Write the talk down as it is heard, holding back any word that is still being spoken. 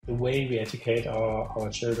the way we educate our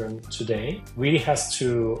children today really has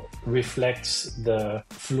to reflect the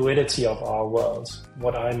fluidity of our world.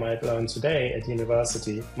 What I might learn today at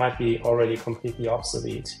university might be already completely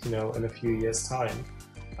obsolete, in a few years' time.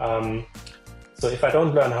 So if I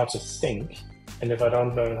don't learn how to think, and if I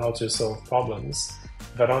don't learn how to solve problems,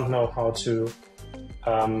 if I don't know how to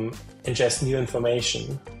ingest new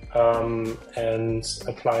information and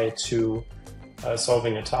apply it to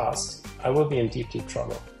solving a task, I will be in deep, deep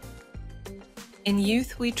trouble. In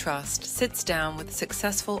Youth We Trust sits down with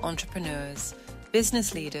successful entrepreneurs,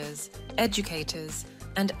 business leaders, educators,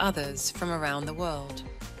 and others from around the world.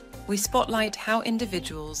 We spotlight how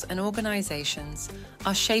individuals and organizations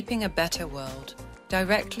are shaping a better world,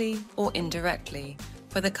 directly or indirectly,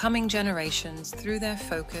 for the coming generations through their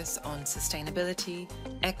focus on sustainability,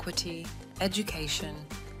 equity, education,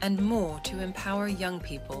 and more to empower young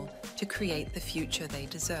people to create the future they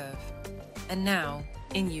deserve. And now,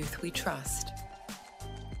 in Youth We Trust.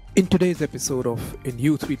 In today's episode of In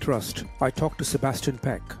Youth We Trust, I talk to Sebastian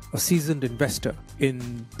Peck, a seasoned investor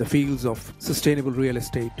in the fields of sustainable real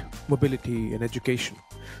estate, mobility, and education.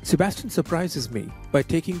 Sebastian surprises me by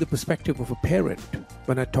taking the perspective of a parent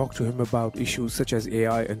when I talk to him about issues such as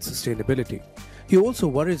AI and sustainability. He also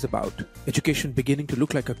worries about education beginning to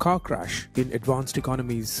look like a car crash in advanced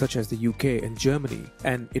economies such as the UK and Germany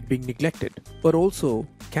and it being neglected, but also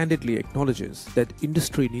candidly acknowledges that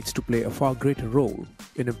industry needs to play a far greater role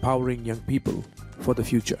in empowering young people for the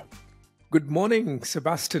future. Good morning,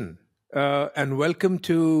 Sebastian, and welcome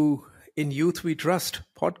to In Youth We Trust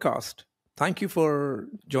podcast. Thank you for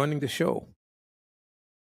joining the show.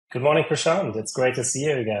 Good morning, Prashant. It's great to see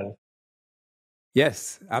you again.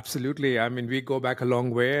 Yes, absolutely. I mean, we go back a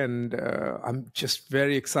long way, and I'm just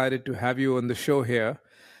very excited to have you on the show here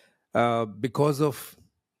because of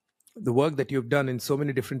the work that you've done in so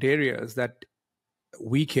many different areas that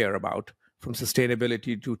we care about, from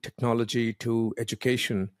sustainability to technology to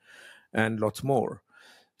education and lots more.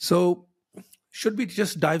 So should we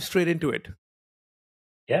just dive straight into it?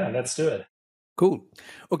 Yeah, let's do it. Cool.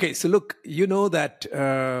 Okay, so look, you know that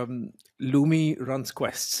Lumi runs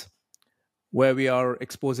quests, where we are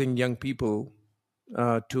exposing young people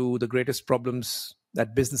to the greatest problems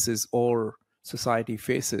that businesses or society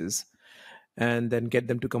faces, and then get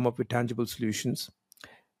them to come up with tangible solutions,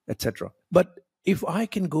 etc. But if I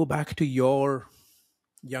can go back to your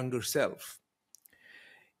younger self,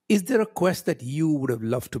 is there a quest that you would have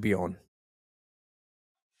loved to be on?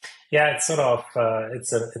 Yeah, it's sort of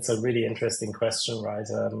it's a really interesting question, right?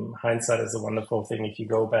 Hindsight is a wonderful thing. If you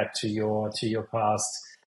go back to your past,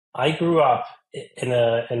 I grew up in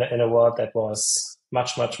a world that was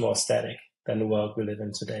much more static than the world we live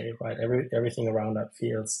in today, right? Everything around that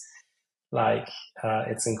feels like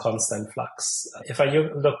it's in constant flux. If I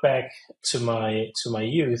look back to my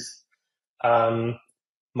youth,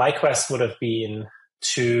 my quest would have been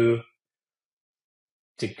to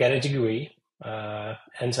get a degree,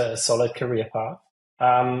 enter a solid career path.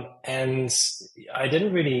 And I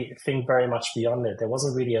didn't really think very much beyond it. There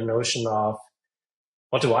wasn't really a notion of,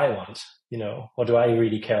 what do I want? What do I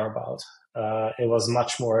really care about? It was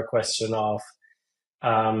much more a question of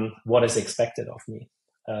what is expected of me.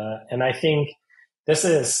 And I think this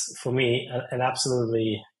is, for me, an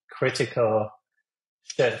absolutely critical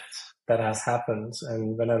shift that has happened.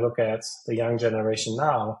 And when I look at the young generation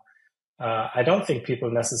now, I don't think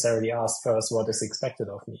people necessarily ask first what is expected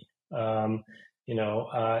of me.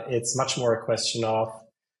 It's much more a question of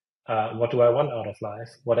what do I want out of life?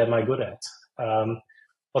 What am I good at?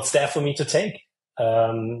 What's there for me to take?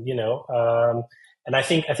 And I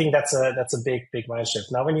think that's a big mind shift.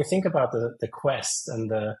 Now, when you think about the quest and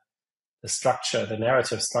the structure, the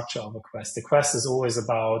narrative structure of a quest, the quest is always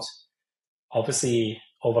about obviously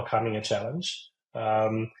overcoming a challenge.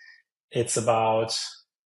 It's about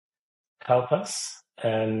helpers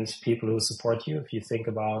and people who support you. If you think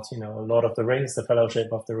about, Lord of the Rings, the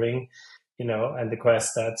Fellowship of the Ring, and the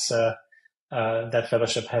quest that that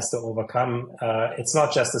fellowship has to overcome. It's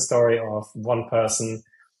not just a story of one person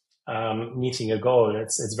meeting a goal.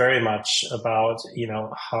 It's very much about,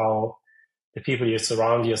 how the people you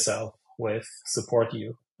surround yourself with support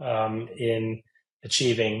you in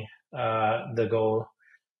achieving the goal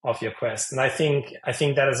of your quest. And I think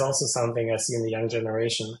that is also something I see in the young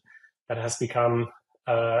generation that has become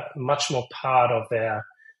much more part of their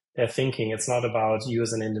thinking. It's not about you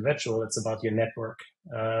as an individual, it's about your network.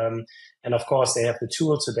 And of course, they have the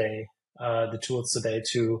tools today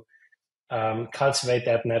to cultivate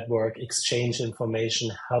that network, exchange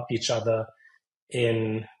information, help each other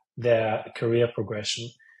in their career progression.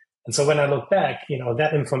 And so when I look back,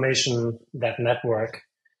 that information, that network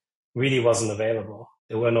really wasn't available.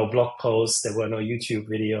 There were no blog posts. There were no YouTube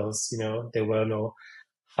videos. There were no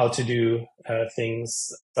how to do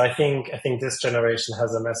things. So I think this generation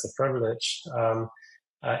has a massive privilege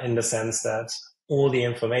in the sense that all the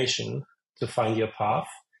information to find your path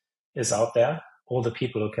is out there. All the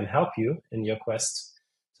people who can help you in your quest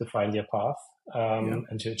to find your path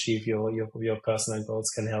and to achieve your personal goals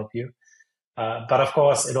can help you. But of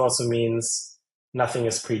course, it also means nothing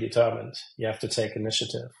is predetermined. You have to take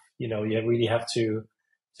initiative. You really have to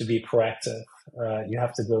be proactive. You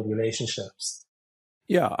have to build relationships.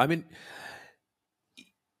 Yeah, I mean,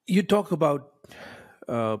 you talk about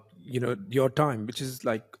your time, which is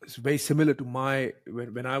like it's very similar to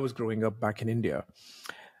when I was growing up back in India.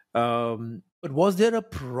 But was there a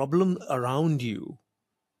problem around you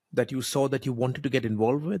that you saw that you wanted to get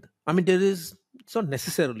involved with? I mean, it's not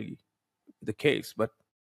necessarily the case, but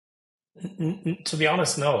to be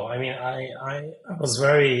honest, no. I mean, I was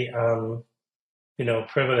very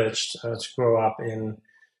privileged to grow up in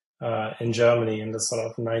Germany in the sort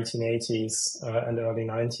of 1980s and early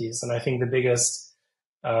 90s, and I think the biggest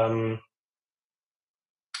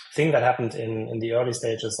thing that happened in the early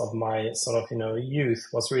stages of my sort of youth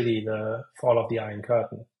was really the fall of the Iron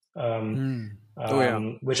Curtain,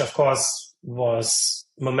 which of course was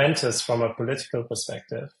momentous from a political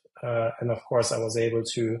perspective, and of course I was able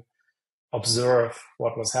to observe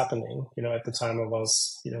what was happening. At the time I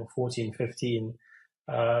was 14, 15,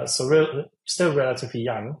 so still relatively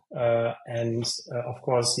young, and of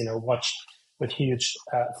course watched with huge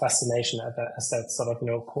fascination as that sort of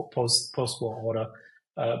post-war order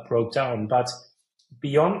broke down. But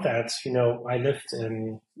beyond that, I lived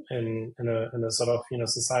in a sort of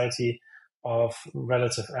society of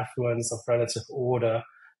relative affluence, of relative order.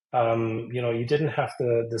 You didn't have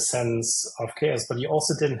the sense of chaos, but you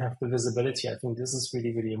also didn't have the visibility. I think this is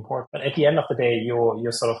really, really important. But at the end of the day,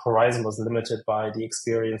 your sort of horizon was limited by the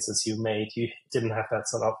experiences you made. You didn't have that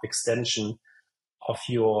sort of extension of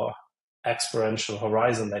your experiential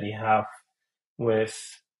horizon that you have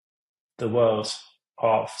with the world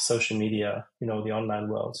of social media, the online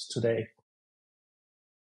world today.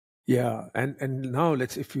 Yeah, and now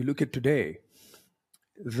if you look at today,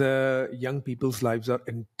 the young people's lives are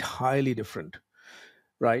entirely different,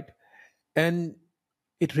 right? And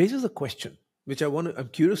it raises a question, which I'm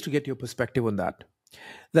curious to get your perspective on that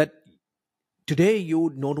today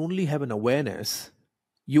you not only have an awareness,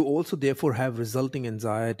 you also therefore have resulting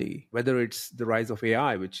anxiety, whether it's the rise of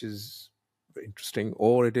AI, which is interesting,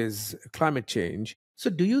 or it is climate change. So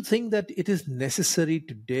do you think that it is necessary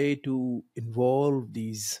today to involve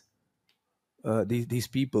these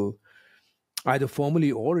people, either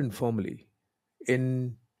formally or informally,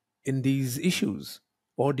 in these issues,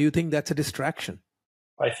 or do you think that's a distraction?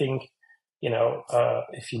 I think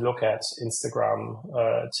if you look at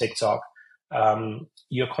Instagram, TikTok,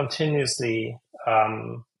 you're continuously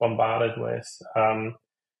bombarded with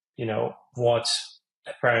what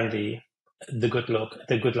apparently the good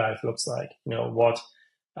life looks like. What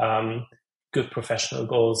good professional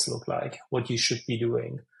goals look like, what you should be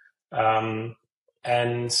doing.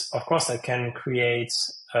 And of course, that can create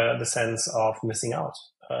the sense of missing out.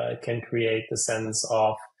 It can create the sense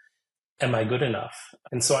of, am I good enough?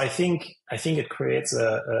 And so I think it creates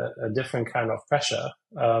a different kind of pressure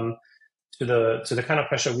to the kind of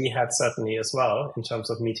pressure we had certainly as well in terms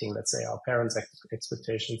of meeting, let's say, our parents'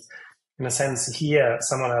 expectations. In a sense, here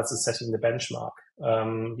someone else is setting the benchmark.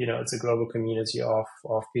 It's a global community of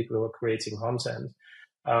people who are creating content.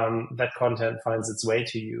 That content finds its way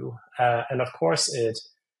to you, and of course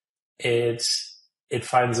it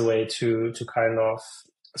finds a way to kind of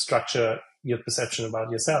structure your perception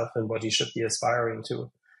about yourself and what you should be aspiring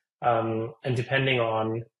to, and depending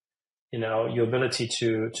on your ability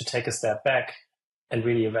to take a step back and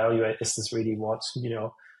really evaluate, is this really what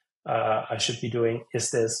I should be doing?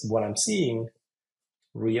 Is this what I'm seeing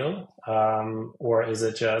real, or is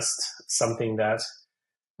it just something that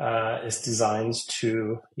is designed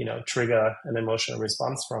to trigger an emotional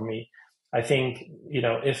response from me? I think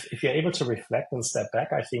if you're able to reflect and step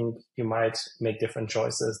back, I think you might make different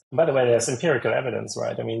choices. By the way, there's empirical evidence,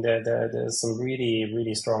 right? I mean, there's some really,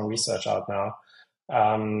 really strong research out now.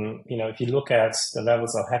 If you look at the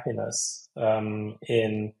levels of happiness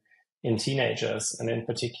in teenagers and in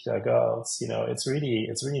particular girls, it's really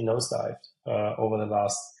nosedived over the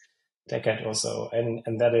last decade or so,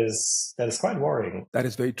 and that is quite worrying. That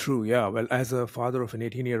is very true. Yeah. Well, as a father of an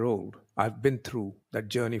 18-year-old, I've been through that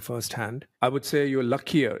journey firsthand. I would say you're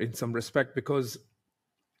luckier in some respect because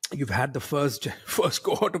you've had the first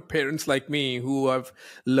cohort of parents like me who have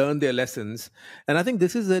learned their lessons. And I think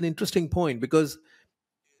this is an interesting point because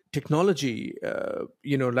technology,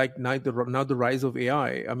 like now the rise of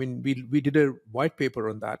AI. I mean, we did a white paper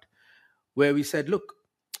on that where we said, look,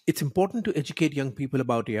 it's important to educate young people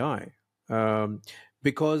about AI,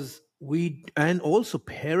 because and also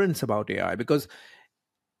parents about AI, because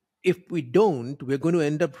if we don't, we're going to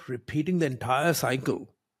end up repeating the entire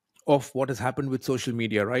cycle of what has happened with social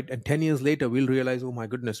media, right? And 10 years later, we'll realize, oh my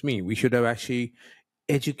goodness me, we should have actually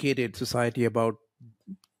educated society about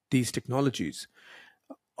these technologies.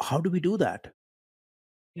 How do we do that?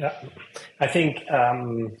 Yeah, I think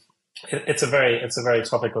it's a very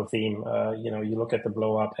topical theme. You look at the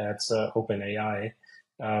blow up at OpenAI,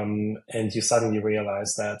 and you suddenly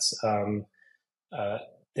realize that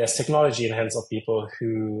there's technology in hands of people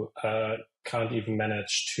who can't even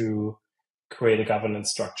manage to create a governance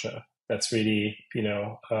structure that's really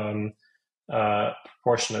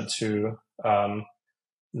proportionate to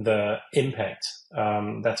the impact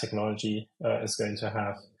that technology is going to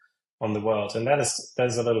have on the world, and that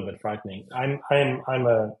is a little bit frightening. I'm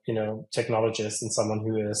a technologist and someone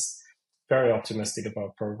who is very optimistic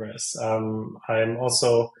about progress. I'm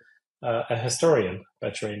also a historian by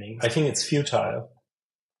training. I think it's futile,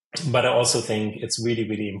 but I also think it's really,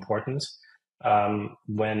 really important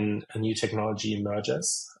when a new technology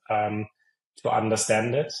emerges to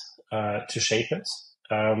understand it, to shape it,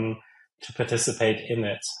 to participate in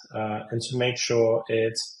it, and to make sure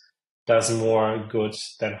it does more good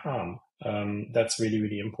than harm. That's really,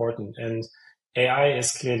 really important. And AI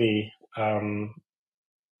is clearly a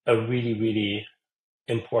really, really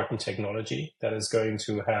important technology that is going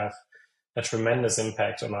to have a tremendous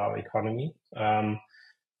impact on our economy.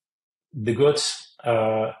 The good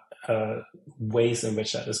ways in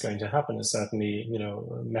which that is going to happen is certainly,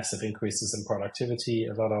 massive increases in productivity.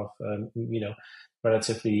 A lot of,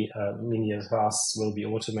 relatively menial tasks will be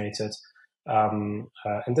automated.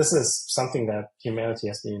 And this is something that humanity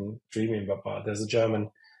has been dreaming about. There's a German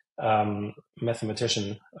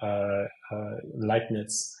mathematician,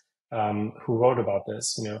 Leibniz, who wrote about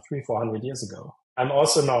this, 300-400 years ago. I'm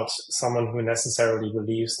also not someone who necessarily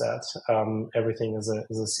believes that everything is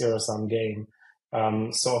a zero-sum game.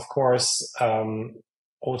 So, of course,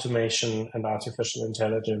 automation and artificial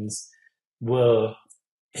intelligence will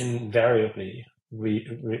invariably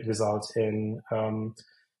result in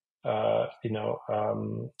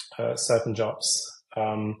certain jobs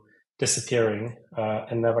disappearing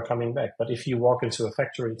and never coming back. But if you walk into a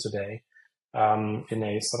factory today, in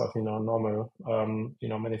a sort of normal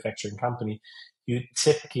manufacturing company, you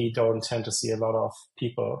typically don't tend to see a lot of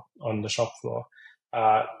people on the shop floor.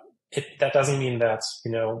 That doesn't mean that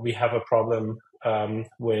we have a problem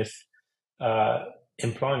with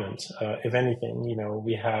employment. If anything,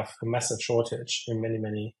 we have a massive shortage in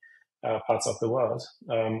many parts of the world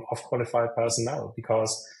of qualified personnel,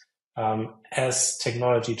 because as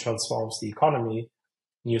technology transforms the economy,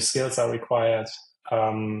 new skills are required,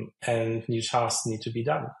 and new tasks need to be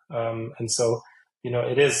done. And so,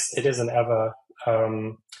 it is an ever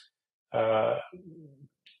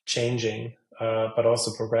changing, but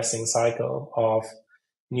also progressing cycle of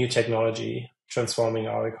new technology transforming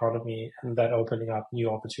our economy and that opening up new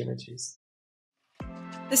opportunities.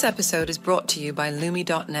 This episode is brought to you by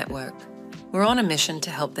Lumi.Network. We're on a mission to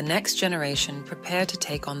help the next generation prepare to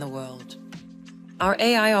take on the world. Our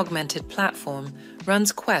AI-augmented platform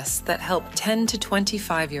runs quests that help 10 to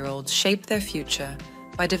 25-year-olds shape their future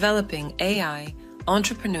by developing AI,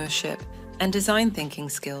 entrepreneurship, and design thinking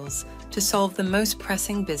skills to solve the most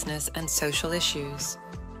pressing business and social issues.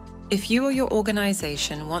 If you or your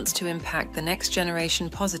organization wants to impact the next generation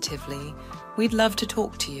positively, we'd love to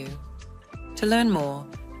talk to you. To learn more,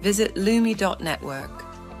 visit Lumi.Network.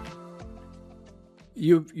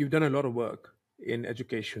 You've done a lot of work in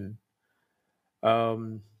education.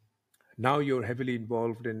 Now you're heavily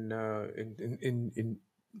involved in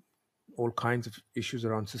all kinds of issues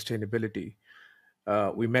around sustainability.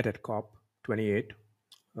 We met at COP28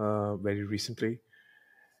 very recently.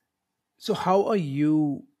 So how are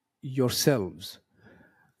you yourselves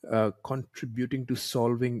contributing to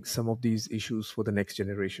solving some of these issues for the next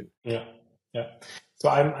generation? Yeah. So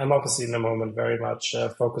I'm obviously in the moment very much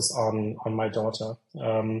focused on my daughter,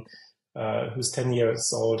 who's 10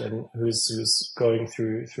 years old and who's going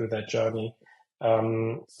through that journey.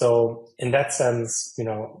 So in that sense,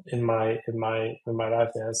 in my life,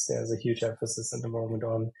 there's a huge emphasis at the moment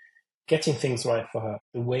on getting things right for her.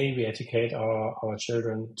 The way we educate our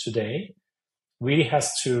children today really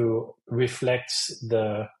has to reflect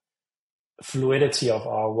the fluidity of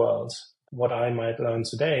our world. What I might learn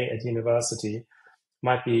today at university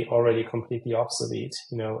might be already completely obsolete,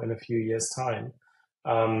 in a few years' time.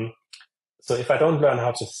 So if I don't learn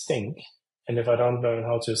how to think and if I don't learn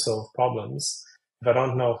how to solve problems, if I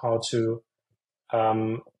don't know how to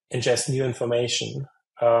ingest new information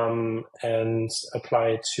and apply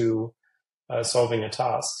it to solving a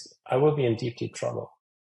task, I will be in deep, deep trouble.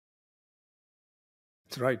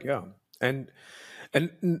 That's right, yeah. And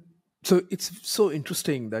so it's so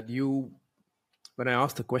interesting that you, when I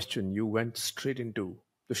asked the question, you went straight into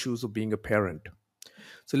the shoes of being a parent.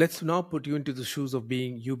 So let's now put you into the shoes of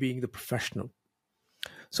being the professional.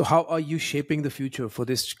 So how are you shaping the future for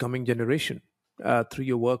this coming generation through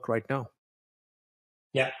your work right now?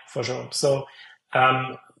 Yeah, for sure. So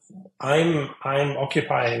I'm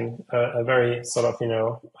occupying a very sort of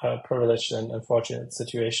privileged and fortunate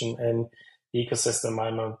situation in the ecosystem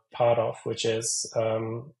I'm a part of, which is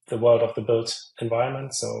the world of the built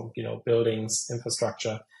environment. So buildings,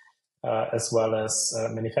 infrastructure, as well as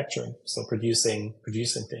manufacturing. So producing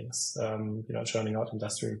things, churning out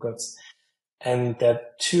industrial goods. And there are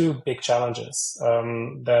two big challenges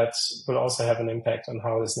that will also have an impact on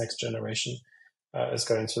how this next generation is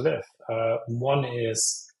going to live. One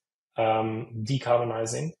is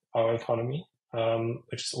decarbonizing our economy,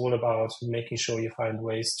 which is all about making sure you find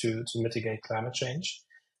ways to mitigate climate change.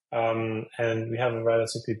 And we have a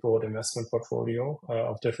relatively broad investment portfolio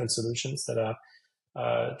of different solutions that are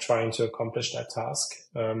trying to accomplish that task.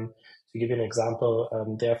 To give you an example,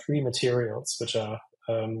 there are three materials which are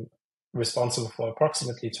responsible for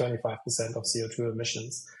approximately 25% of CO2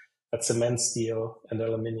 emissions. That's cement, steel, and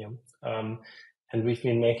aluminium. And we've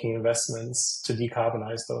been making investments to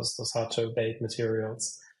decarbonize those hard to abate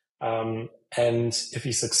materials. And if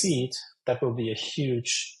we succeed, that will make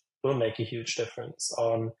a huge difference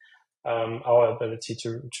on our ability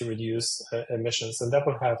to reduce emissions. And that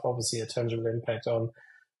will have obviously a tangible impact on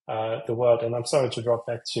the world. And I'm sorry to drop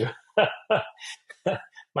back to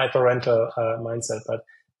my parental mindset, but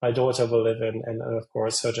my daughter will live in, and of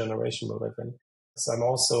course her generation will live in. So I'm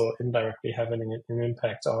also indirectly having an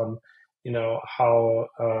impact on, how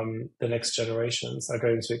the next generations are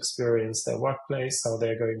going to experience their workplace, how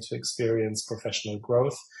they're going to experience professional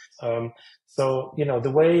growth. So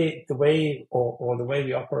the way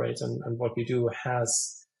we operate and what we do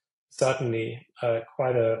has certainly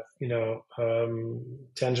quite a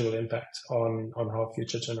tangible impact on how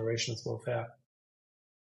future generations will fare.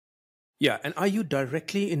 Yeah, and are you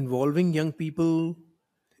directly involving young people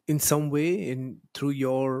in some way through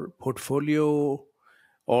your portfolio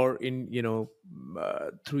or in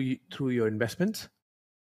through your investments?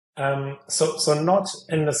 So not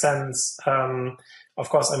in the sense. Of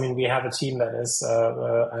course, I mean we have a team that is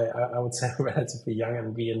I would say relatively young,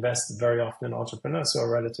 and we invest very often in entrepreneurs who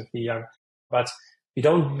are relatively young, but we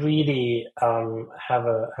don't really have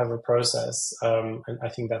a process, and I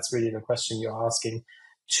think that's really the question you're asking,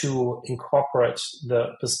 to incorporate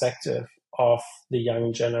the perspective of the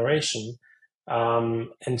young generation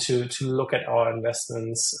and to look at our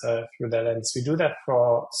investments through that lens. We do that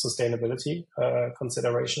for sustainability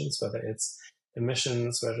considerations, whether it's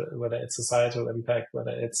emissions, whether it's societal impact,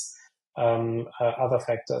 whether it's other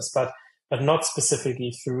factors, but not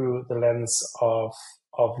specifically through the lens of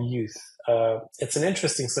youth. It's an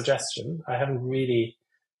interesting suggestion. I haven't really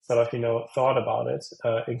sort of thought about it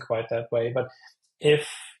in quite that way, but if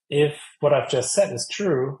what I've just said is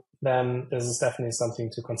true, then this is definitely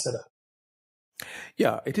something to consider.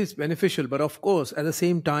 Yeah, it is beneficial, but of course, at the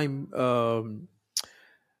same time,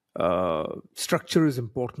 structure is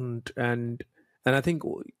important, and I think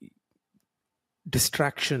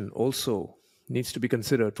distraction also needs to be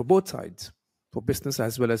considered for both sides, for business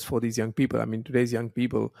as well as for these young people. I mean, today's young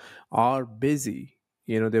people are busy.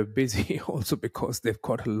 They're busy also because they've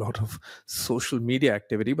got a lot of social media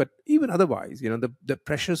activity, but even otherwise, the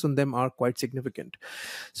pressures on them are quite significant.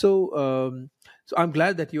 So I'm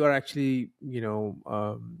glad that you are actually,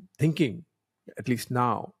 thinking, at least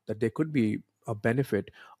now, that there could be a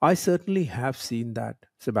benefit. I certainly have seen that,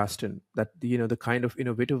 Sebastian, that the kind of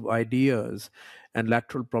innovative ideas and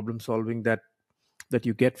lateral problem solving that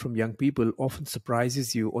you get from young people often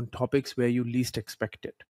surprises you on topics where you least expect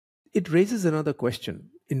it. It raises another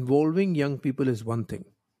question. Involving young people is one thing.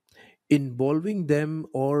 Involving them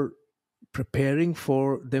or preparing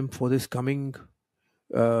for them for this coming,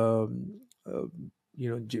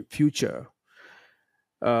 future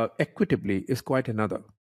equitably is quite another.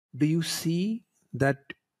 Do you see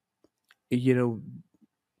that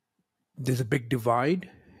there's a big divide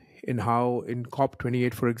in how in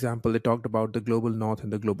COP28, for example, they talked about the global north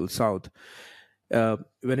and the global south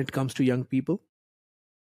when it comes to young people?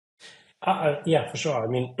 Yeah, for sure. I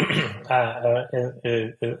mean,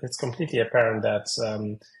 it's completely apparent that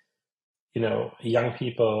young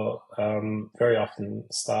people very often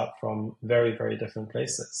start from very, very different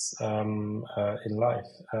places in life.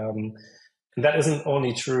 And that isn't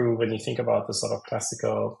only true when you think about the sort of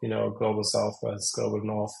classical, global South versus global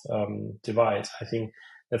North divide. I think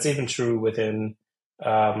that's even true within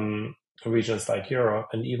regions like Europe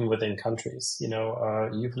and even within countries.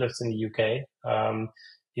 You've lived in the UK.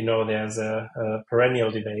 There's a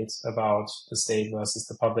perennial debate about the state versus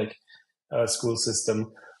the public school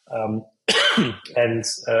system, and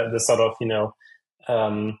the sort of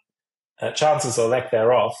chances or lack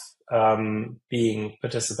thereof being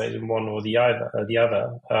participate in one or the other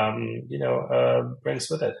brings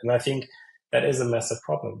with it. And I think that is a massive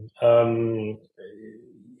problem.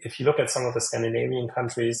 If you look at some of the Scandinavian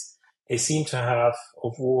countries, they seem to have,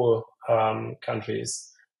 of all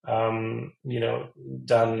countries, done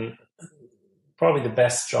probably the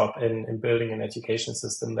best job in building an education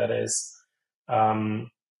system that is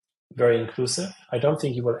very inclusive. I don't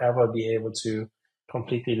think you will ever be able to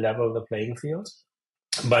completely level the playing field,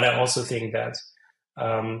 but I also think that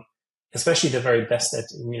especially the very best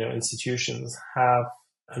institutions have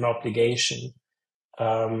an obligation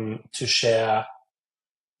to share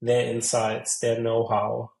their insights, their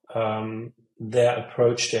know-how, their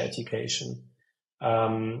approach to education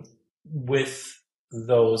with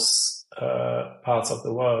those parts of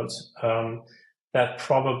the world that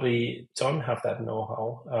probably don't have that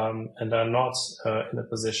know-how and are not in a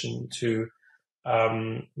position to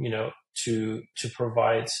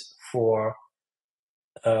provide for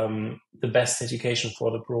the best education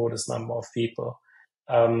for the broadest number of people.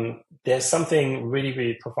 There's something really,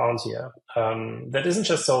 really profound here that isn't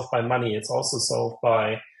just solved by money. It's also solved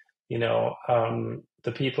by,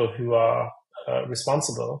 the people who are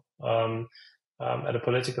responsible at a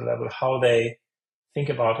political level, how they think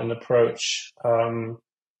about and approach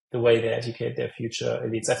the way they educate their future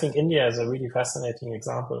elites. I think India is a really fascinating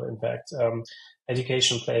example. In fact,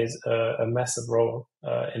 education plays a massive role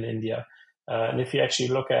in India. And if you actually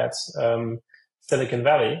look at Silicon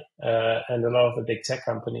Valley and a lot of the big tech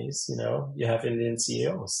companies, you have Indian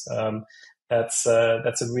CEOs. That's a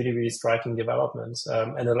really, really striking development.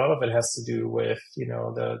 And a lot of it has to do with,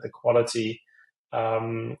 the quality,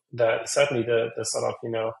 that certainly the sort of,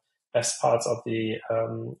 best parts of the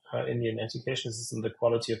Indian education system, the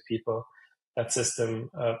quality of people that system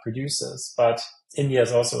produces. But India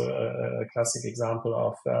is also a classic example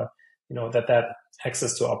of, that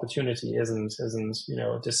access to opportunity isn't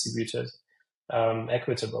distributed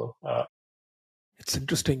equitable. It's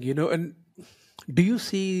interesting, and do you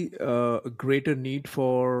see a greater need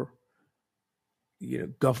for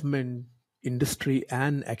government, industry,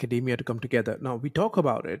 and academia to come together? Now we talk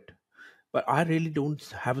about it, but I really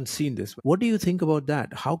haven't seen this. What do you think about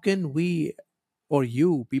that? How can we, or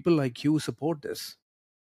you, people like you, support this?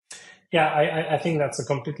 Yeah, I think that's a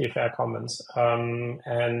completely fair comment.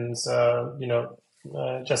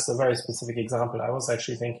 Just a very specific example. I was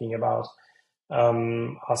actually thinking about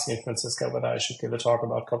asking Francisca whether I should give a talk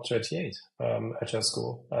about COP28 at her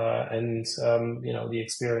school, the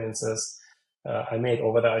experiences I made,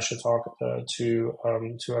 or whether I should talk to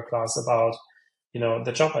a class about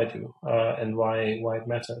the job I do and why it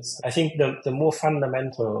matters. I think the more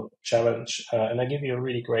fundamental challenge, and I give you a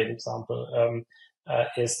really great example,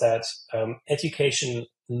 is that education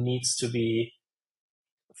needs to be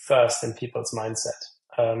first in people's mindset.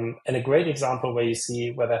 And a great example where you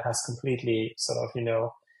see where that has completely sort of,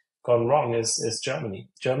 gone wrong is Germany.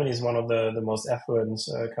 Germany is one of the most affluent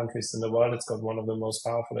countries in the world. It's got one of the most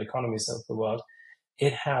powerful economies of the world.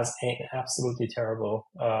 It has an absolutely terrible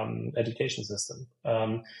education system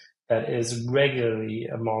that is regularly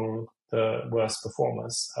among the worst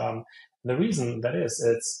performers. The reason that is,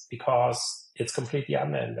 it's because it's completely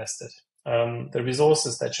underinvested. The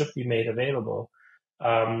resources that should be made available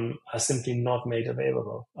are simply not made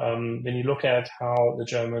available. When you look at how the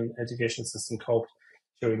German education system coped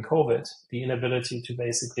during COVID, the inability to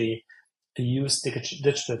basically use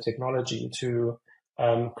digital technology to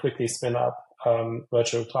quickly spin up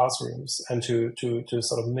virtual classrooms and to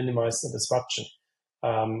sort of minimize the disruption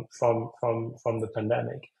from the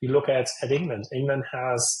pandemic. You look at England. England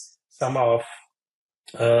has some of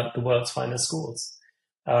the world's finest schools.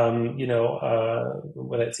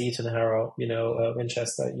 Whether it's Eton, Harrow,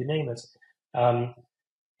 Winchester, you name it.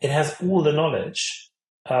 It has all the knowledge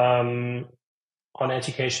on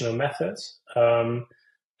educational methods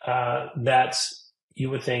that you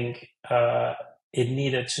would think it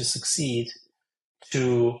needed to succeed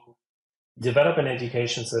to develop an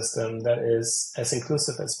education system that is as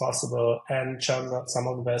inclusive as possible and churns out some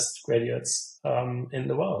of the best graduates in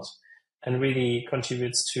the world, and really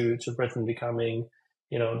contributes to Britain becoming,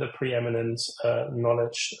 the preeminent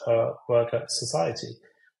knowledge worker society.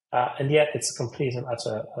 And yet it's a complete and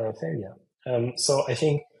utter failure. So I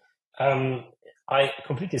think I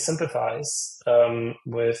completely sympathize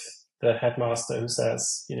with the headmaster who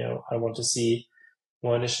says, I want to see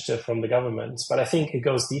more initiative from the government. But I think it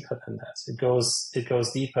goes deeper than that. It goes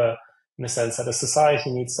deeper in the sense that a society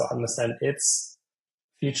needs to understand its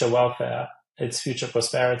future welfare, its future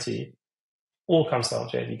prosperity, all comes down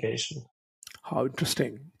to education. How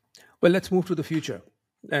interesting. Well, let's move to the future.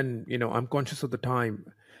 And, I'm conscious of the time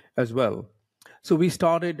as well. So we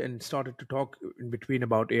started to talk in between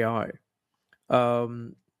about AI. Tell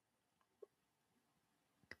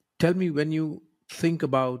me, when you think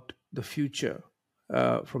about the future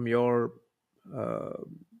from your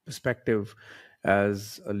perspective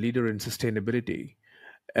as a leader in sustainability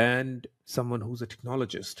and someone who's a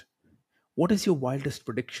technologist, what is your wildest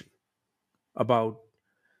prediction about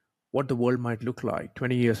what the world might look like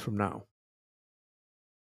 20 years from now?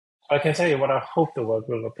 I can tell you what I hope the world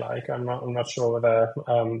will look like. I'm not sure whether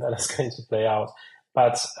that is going to play out,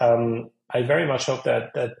 but I very much hope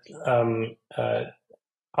that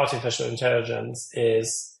artificial intelligence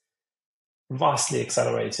is vastly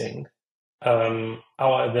accelerating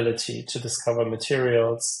our ability to discover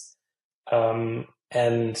materials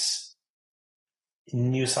and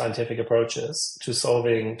new scientific approaches to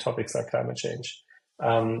solving topics like climate change.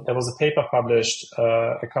 There was a paper published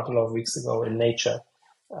a couple of weeks ago in Nature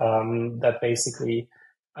that basically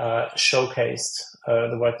showcased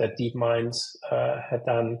the work that DeepMind had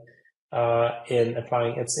done in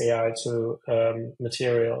applying its AI to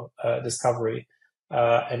material discovery.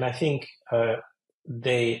 And I think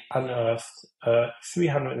they unearthed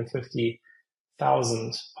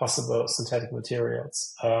 350,000 possible synthetic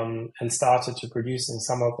materials and started to producing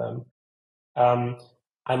some of them.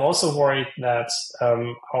 I'm also worried that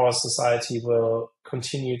our society will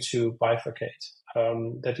continue to bifurcate,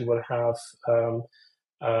 that we will have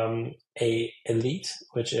a elite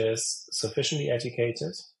which is sufficiently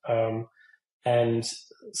educated and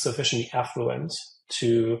sufficiently affluent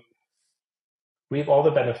to reap all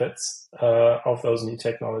the benefits of those new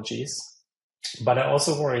technologies. But I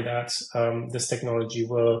also worry that this technology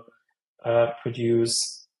will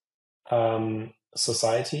produce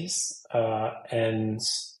societies and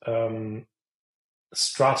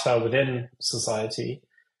strata within society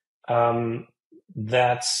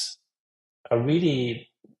that are really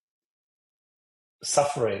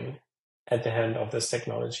suffering at the hand of this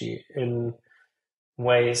technology in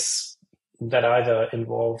ways that either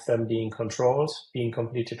involve them being controlled, being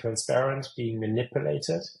completely transparent, being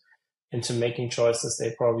manipulated into making choices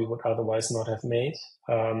they probably would otherwise not have made.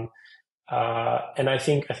 And I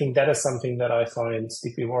think that is something that I find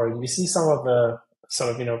deeply worrying. We see some of the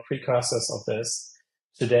sort of precursors of this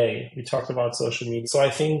today. We talked about social media. So I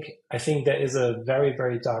think there is a very,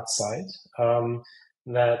 very dark side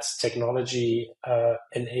that technology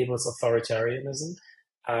enables authoritarianism.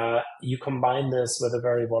 You combine this with a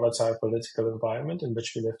very volatile political environment in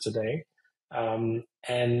which we live today, and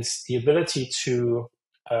the ability to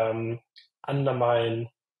undermine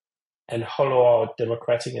and hollow out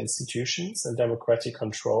democratic institutions and democratic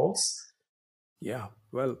controls. Yeah,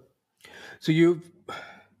 well, so you've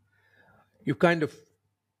kind of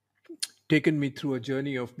taken me through a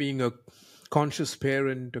journey of being a conscious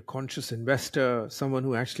parent, a conscious investor, someone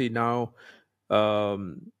who actually now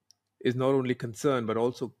is not only concerned but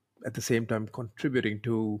also at the same time contributing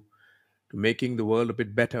to making the world a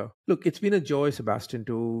bit better. Look, it's been a joy, Sebastian,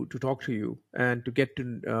 to talk to you and to get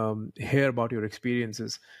to hear about your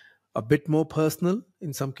experiences. A bit more personal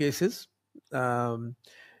in some cases, but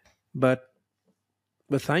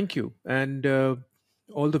thank you, and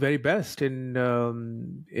all the very best in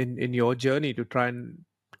your journey to try and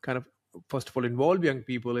kind of, first of all, involve young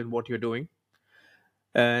people in what you're doing,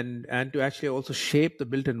 and to actually also shape the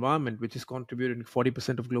built environment, which is contributing to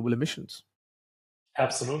 40% of global emissions.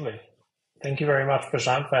 Absolutely. Thank you very much,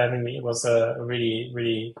 Prashant, for having me. It was a really,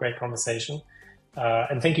 really great conversation.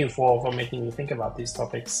 And thank you for making me think about these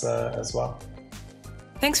topics as well.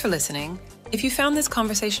 Thanks for listening. If you found this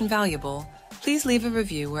conversation valuable, please leave a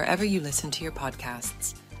review wherever you listen to your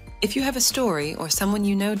podcasts. If you have a story or someone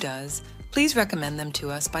you know does, please recommend them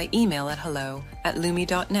to us by email at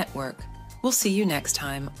hello@lumi.network. We'll see you next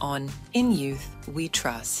time on In Youth We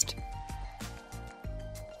Trust.